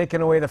 Has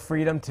taken away the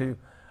freedom to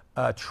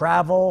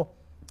travel,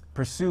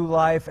 pursue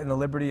life, and the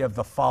liberty of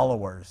the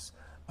followers.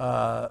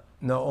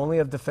 No, only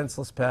of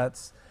defenseless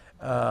pets.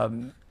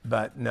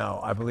 But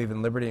no, I believe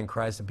in liberty in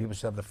Christ, and people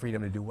should have the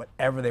freedom to do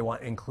whatever they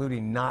want,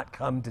 including not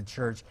come to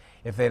church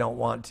if they don't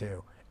want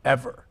to,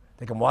 ever.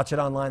 They can watch it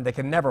online. They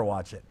can never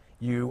watch it.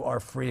 You are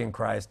free in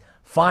Christ.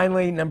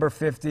 Finally, number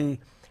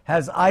 50,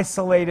 has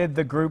isolated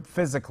the group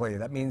physically.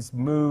 That means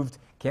moved,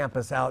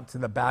 campus out to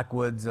the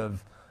backwoods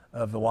of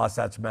the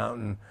Wasatch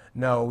Mountain.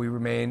 No, we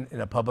remain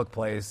in a public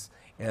place.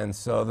 And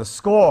so the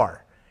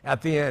score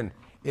at the end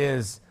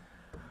is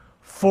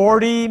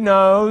 40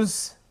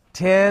 no's,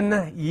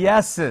 10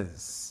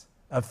 yeses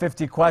of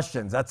 50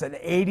 questions. That's an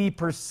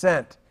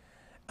 80%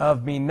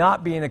 of me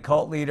not being a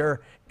cult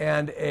leader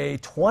and a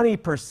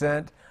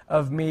 20%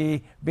 of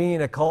me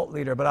being a cult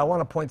leader. But I want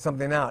to point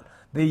something out.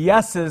 The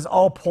yeses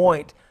all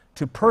point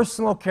to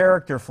personal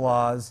character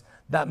flaws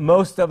that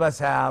most of us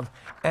have,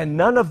 and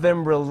none of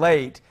them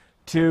relate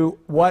to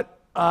what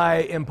I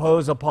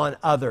impose upon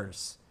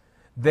others.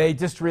 They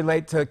just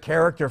relate to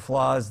character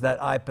flaws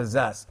that I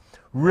possess.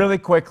 Really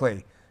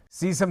quickly,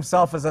 sees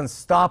himself as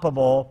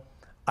unstoppable.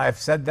 I've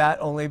said that,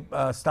 only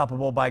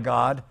stoppable by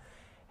God.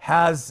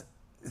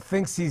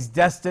 Thinks he's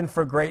destined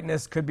for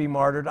greatness, could be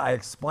martyred. I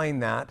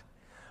explained that.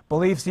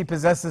 Believes he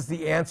possesses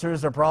the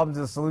answers or problems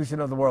or the solution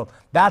of the world.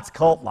 That's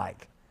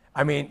cult-like.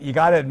 I mean, you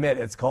got to admit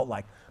it's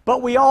cult-like.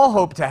 But we all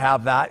hope to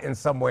have that in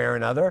some way or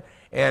another.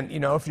 And, you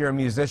know, if you're a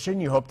musician,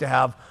 you hope to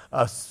have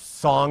a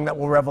song that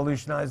will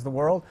revolutionize the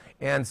world.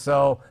 And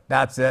so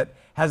that's it.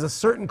 Has a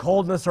certain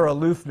coldness or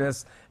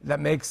aloofness that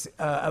makes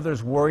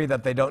others worry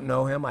that they don't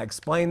know him. I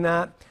explained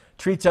that.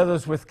 Treats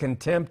others with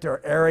contempt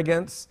or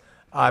arrogance.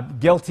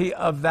 Guilty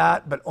of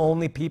that, but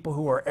only people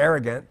who are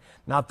arrogant,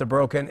 not the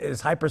broken.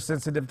 Is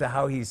hypersensitive to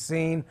how he's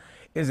seen.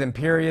 Is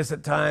imperious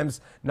at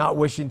times, not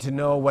wishing to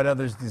know what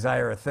others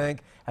desire or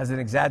think. Has an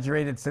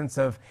exaggerated sense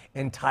of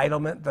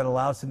entitlement that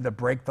allows him to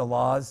break the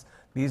laws.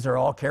 These are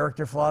all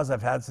character flaws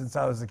I've had since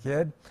I was a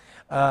kid.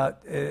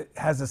 It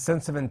has a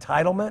sense of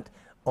entitlement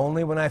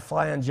only when I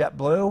fly on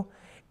JetBlue,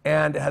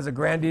 and has a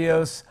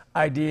grandiose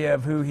idea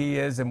of who he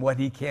is and what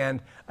he can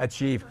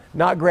achieve.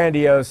 Not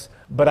grandiose,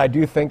 but I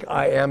do think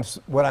I am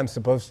what I'm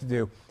supposed to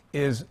do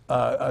is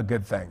a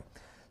good thing.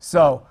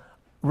 So,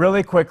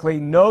 really quickly,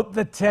 note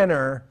the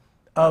tenor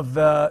of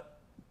the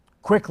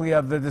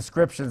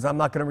descriptions. I'm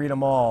not going to read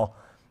them all,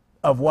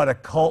 of what a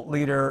cult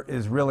leader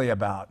is really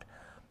about.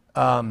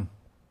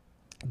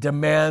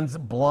 Demands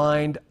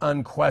blind,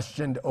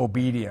 unquestioned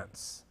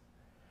obedience.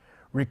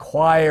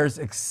 Requires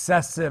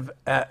excessive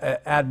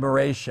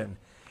admiration.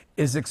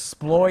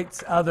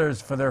 Exploits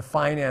others for their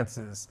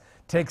finances.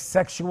 Takes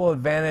sexual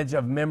advantage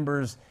of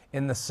members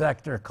in the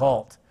sector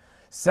cult.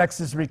 Sex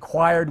is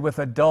required with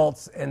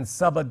adults and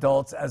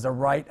subadults as a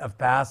rite of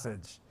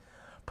passage.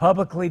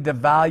 Publicly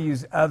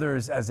devalues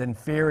others as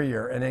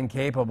inferior and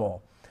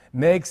incapable.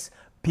 Makes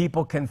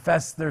people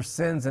confess their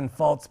sins and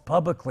faults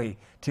publicly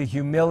to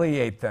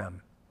humiliate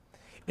them.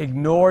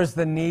 Ignores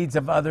the needs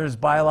of others'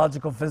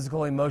 biological,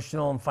 physical,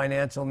 emotional, and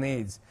financial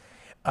needs.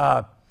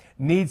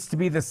 Needs to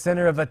be the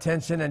center of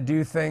attention and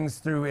do things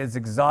through his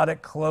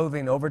exotic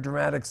clothing,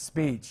 overdramatic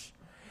speech.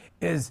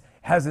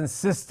 Has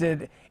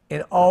insisted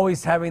in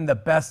always having the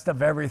best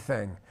of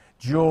everything.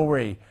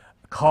 Jewelry,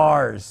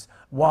 cars,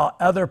 while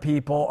other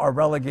people are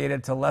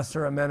relegated to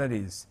lesser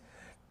amenities.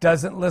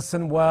 Doesn't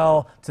listen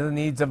well to the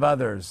needs of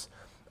others.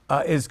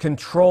 Is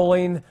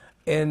controlling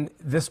in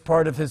this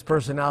part of his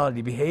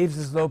personality. Behaves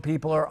as though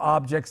people are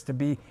objects to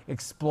be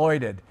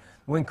exploited.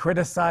 When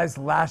criticized,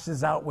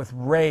 lashes out with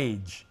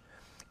rage.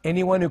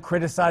 Anyone who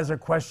criticizes or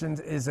questions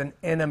is an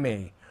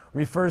enemy.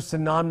 Refers to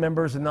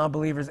non-members and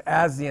non-believers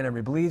as the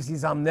enemy. Believes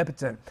he's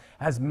omnipotent.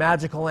 Has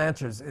magical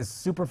answers. Is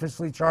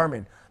superficially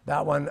charming.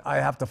 That one I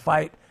have to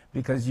fight,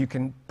 because you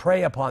can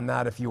prey upon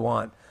that if you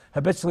want.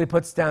 Habitually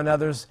puts down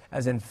others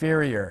as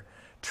inferior.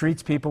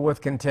 Treats people with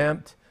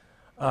contempt.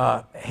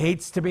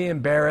 Hates to be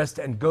embarrassed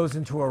and goes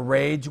into a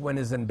rage when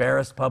is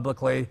embarrassed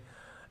publicly.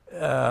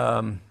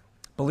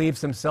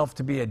 Believes himself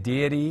to be a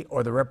deity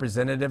or the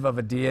representative of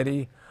a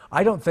deity.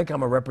 I don't think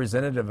I'm a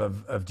representative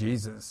of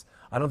Jesus.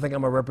 I don't think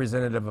I'm a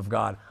representative of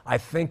God. I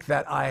think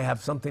that I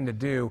have something to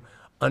do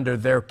under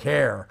their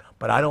care,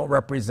 but I don't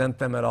represent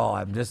them at all.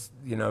 I'm just,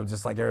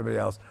 just like everybody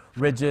else,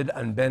 rigid,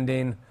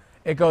 unbending.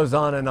 It goes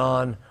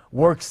on,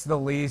 works the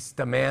least,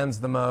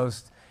 demands the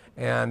most,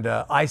 and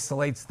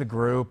isolates the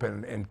group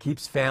and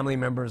keeps family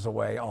members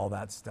away, all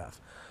that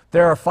stuff.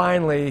 There are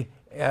finally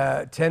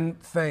 10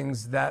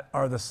 things that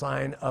are the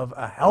sign of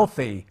a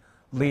healthy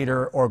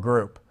leader or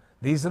group.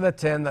 These are the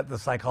 10 that the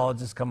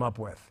psychologists come up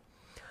with.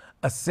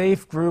 A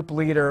safe group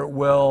leader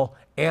will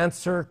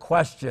answer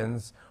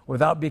questions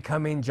without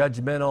becoming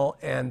judgmental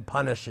and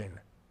punishing.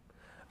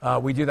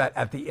 We do that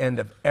at the end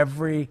of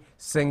every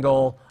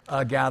single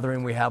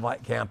gathering we have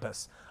at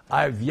campus.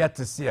 I've yet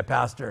to see a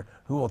pastor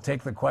who will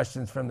take the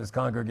questions from his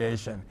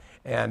congregation.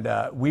 And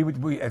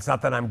it's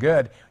not that I'm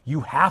good.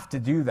 You have to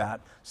do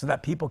that so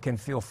that people can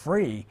feel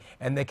free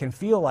and they can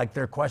feel like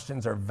their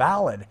questions are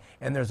valid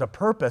and there's a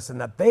purpose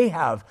and that they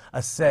have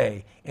a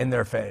say in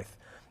their faith.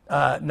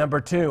 Number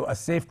 2, a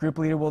safe group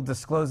leader will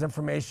disclose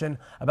information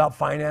about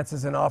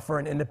finances and offer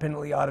an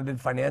independently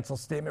audited financial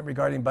statement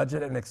regarding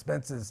budget and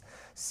expenses.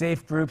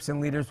 Safe groups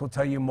and leaders will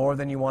tell you more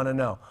than you want to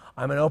know.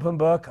 I'm an open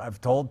book. I've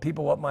told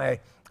people what my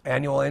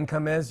annual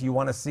income is. You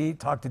want to see,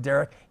 talk to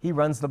Derek. He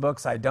runs the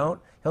books. I don't.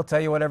 He'll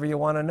tell you whatever you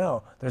want to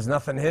know. There's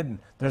nothing hidden.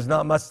 There's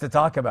not much to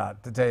talk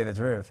about, to tell you the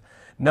truth.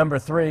 Number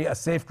 3, a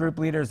safe group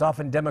leader is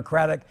often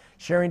democratic,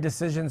 sharing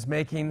decisions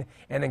making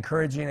and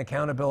encouraging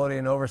accountability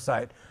and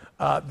oversight.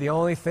 The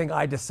only thing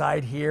I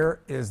decide here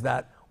is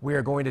that we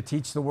are going to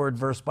teach the word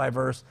verse by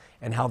verse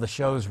and how the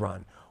shows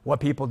run. What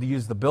people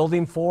use the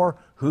building for,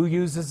 who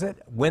uses it,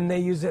 when they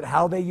use it,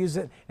 how they use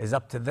it, is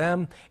up to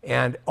them.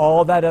 And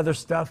all that other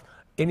stuff,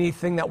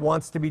 anything that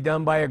wants to be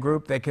done by a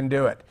group, they can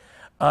do it.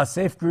 A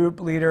safe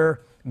group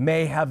leader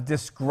may have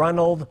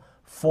disgruntled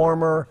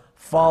former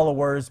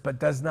followers, but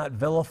does not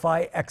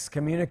vilify,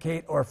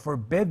 excommunicate, or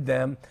forbid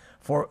them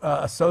for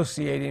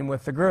associating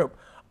with the group.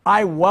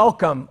 I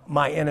welcome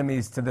my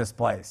enemies to this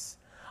place.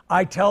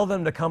 I tell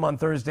them to come on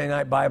Thursday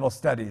night Bible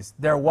studies.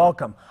 They're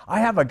welcome. I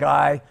have a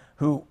guy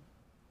who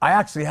I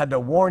actually had to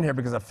warn here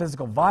because of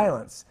physical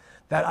violence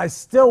that I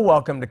still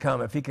welcome to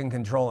come if he can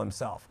control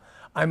himself.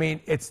 I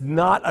mean, it's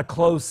not a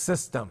closed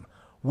system.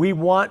 We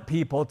want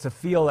people to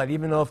feel that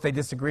even though if they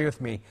disagree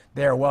with me,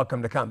 they are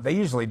welcome to come. They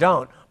usually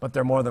don't, but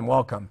they're more than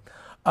welcome.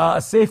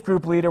 A safe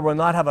group leader will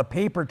not have a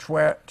paper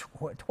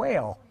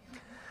trail.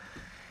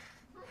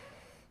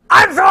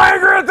 I'm so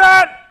angry at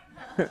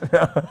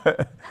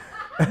that!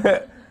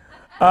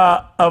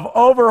 Of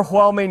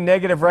overwhelming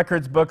negative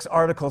records, books,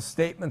 articles,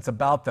 statements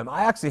about them.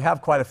 I actually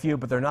have quite a few,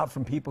 but they're not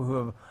from people who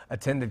have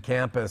attended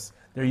campus.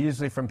 They're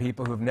usually from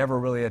people who have never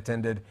really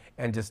attended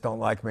and just don't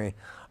like me.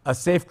 A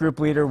safe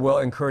group leader will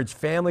encourage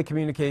family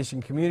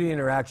communication, community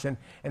interaction,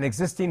 and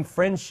existing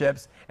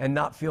friendships and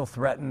not feel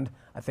threatened.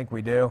 I think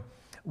we do.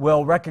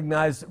 Will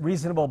recognize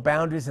reasonable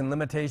boundaries and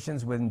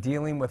limitations when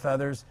dealing with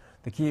others.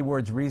 The key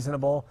word's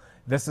reasonable.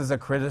 This is a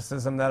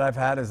criticism that I've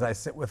had as I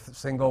sit with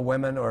single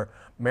women or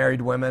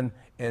married women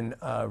in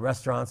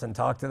restaurants and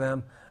talk to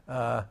them.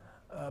 But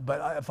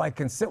if I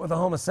can sit with a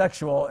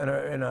homosexual in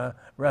a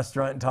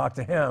restaurant and talk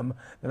to him,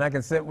 then I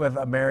can sit with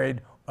a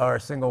married or a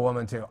single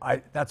woman too.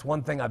 That's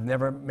one thing I've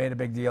never made a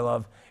big deal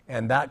of,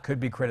 and that could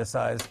be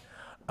criticized.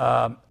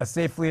 A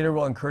safe leader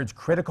will encourage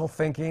critical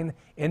thinking,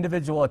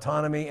 individual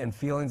autonomy, and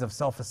feelings of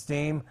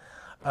self-esteem.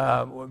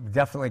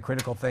 Definitely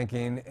critical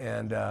thinking.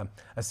 And a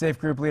safe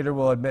group leader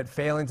will admit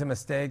failings and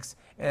mistakes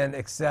and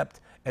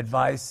accept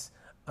advice.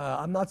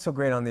 I'm not so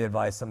great on the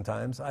advice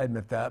sometimes, I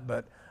admit that,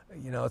 but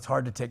it's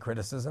hard to take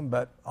criticism,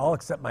 but I'll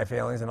accept my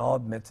failings and I'll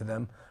admit to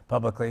them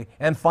publicly.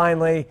 And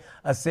finally,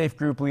 a safe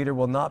group leader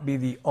will not be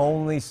the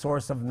only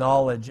source of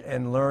knowledge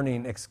and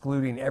learning,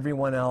 excluding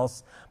everyone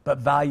else, but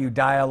value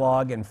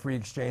dialogue and free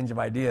exchange of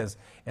ideas.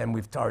 And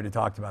we've already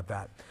talked about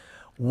that.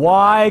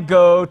 Why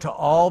go to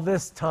all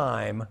this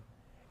time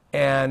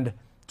and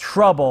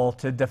trouble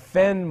to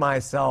defend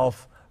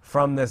myself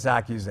from this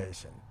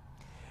accusation?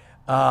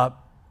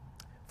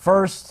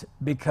 First,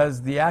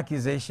 because the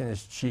accusation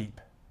is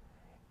cheap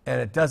and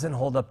it doesn't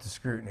hold up to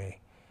scrutiny.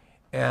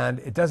 And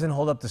it doesn't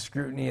hold up to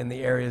scrutiny in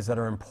the areas that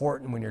are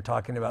important when you're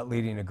talking about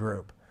leading a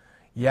group.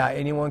 Yeah,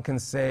 anyone can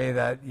say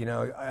that,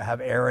 I have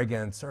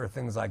arrogance or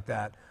things like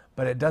that,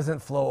 but it doesn't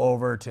flow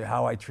over to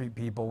how I treat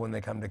people when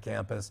they come to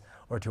campus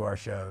or to our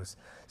shows.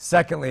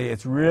 Secondly,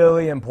 it's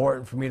really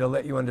important for me to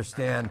let you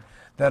understand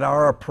that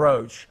our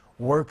approach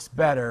works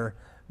better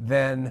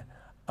than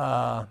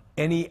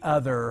any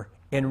other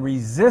in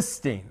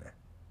resisting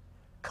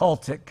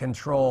cultic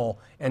control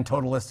and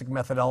totalistic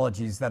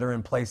methodologies that are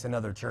in place in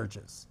other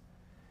churches.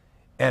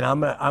 And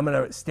I'm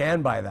gonna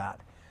stand by that.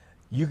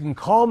 You can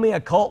call me a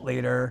cult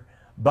leader,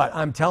 but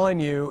I'm telling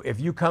you, if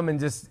you come and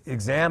just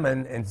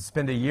examine and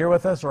spend a year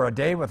with us or a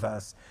day with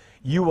us,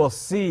 you will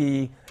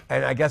see,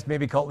 and I guess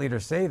maybe cult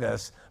leaders say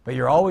this, but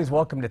you're always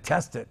welcome to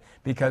test it,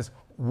 because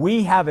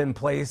we have in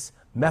place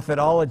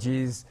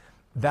methodologies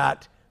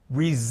that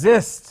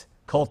resist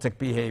cultic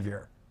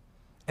behavior.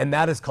 And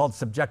that is called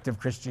subjective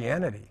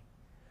Christianity.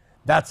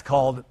 That's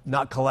called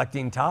not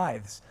collecting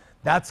tithes.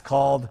 That's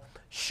called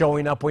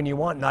showing up when you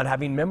want, not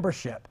having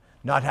membership,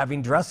 not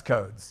having dress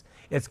codes.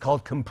 It's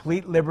called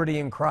complete liberty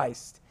in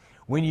Christ.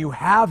 When you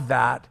have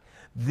that,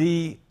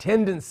 the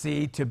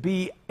tendency to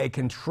be a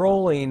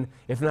controlling,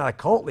 if not a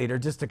cult leader,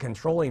 just a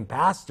controlling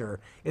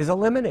pastor is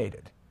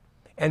eliminated.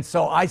 And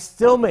so I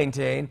still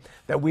maintain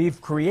that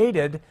we've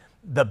created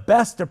the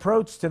best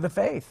approach to the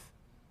faith.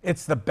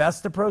 It's the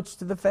best approach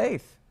to the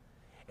faith.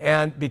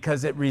 And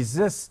because it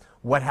resists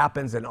what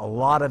happens in a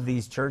lot of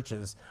these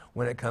churches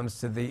when it comes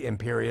to the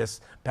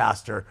imperious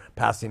pastor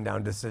passing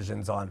down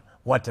decisions on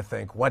what to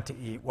think, what to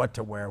eat, what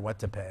to wear, what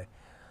to pay.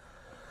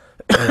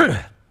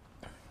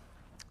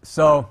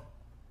 So,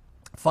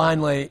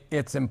 finally,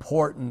 it's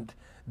important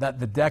that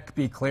the deck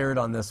be cleared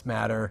on this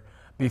matter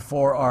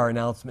before our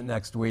announcement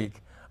next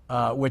week,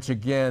 which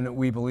again,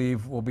 we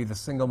believe will be the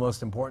single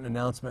most important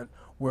announcement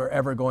we're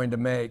ever going to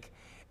make.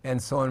 And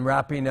so in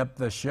wrapping up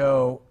the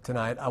show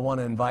tonight, I want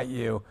to invite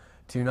you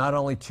to not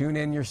only tune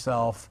in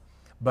yourself,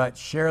 but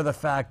share the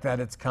fact that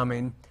it's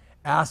coming.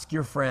 Ask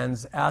your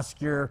friends,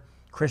 ask your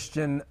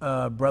Christian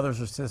brothers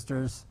or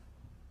sisters,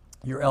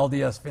 your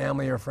LDS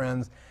family or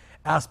friends,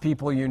 ask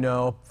people you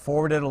know,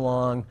 forward it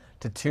along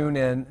to tune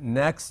in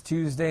next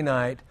Tuesday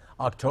night,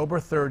 October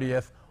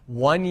 30th,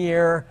 1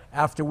 year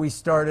after we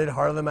started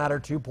Heart of the Matter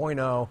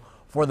 2.0,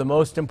 for the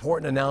most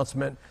important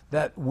announcement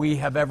that we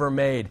have ever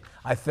made.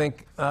 I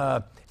think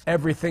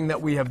everything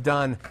that we have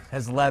done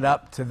has led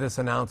up to this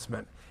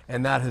announcement,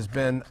 and that has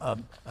been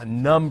a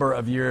number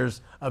of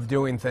years of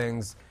doing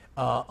things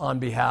on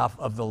behalf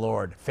of the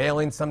Lord.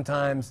 Failing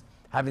sometimes,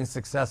 having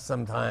success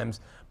sometimes,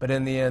 but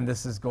in the end,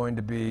 this is going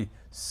to be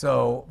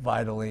so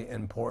vitally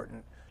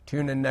important.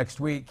 Tune in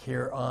next week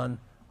here on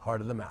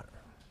Heart of the Matter.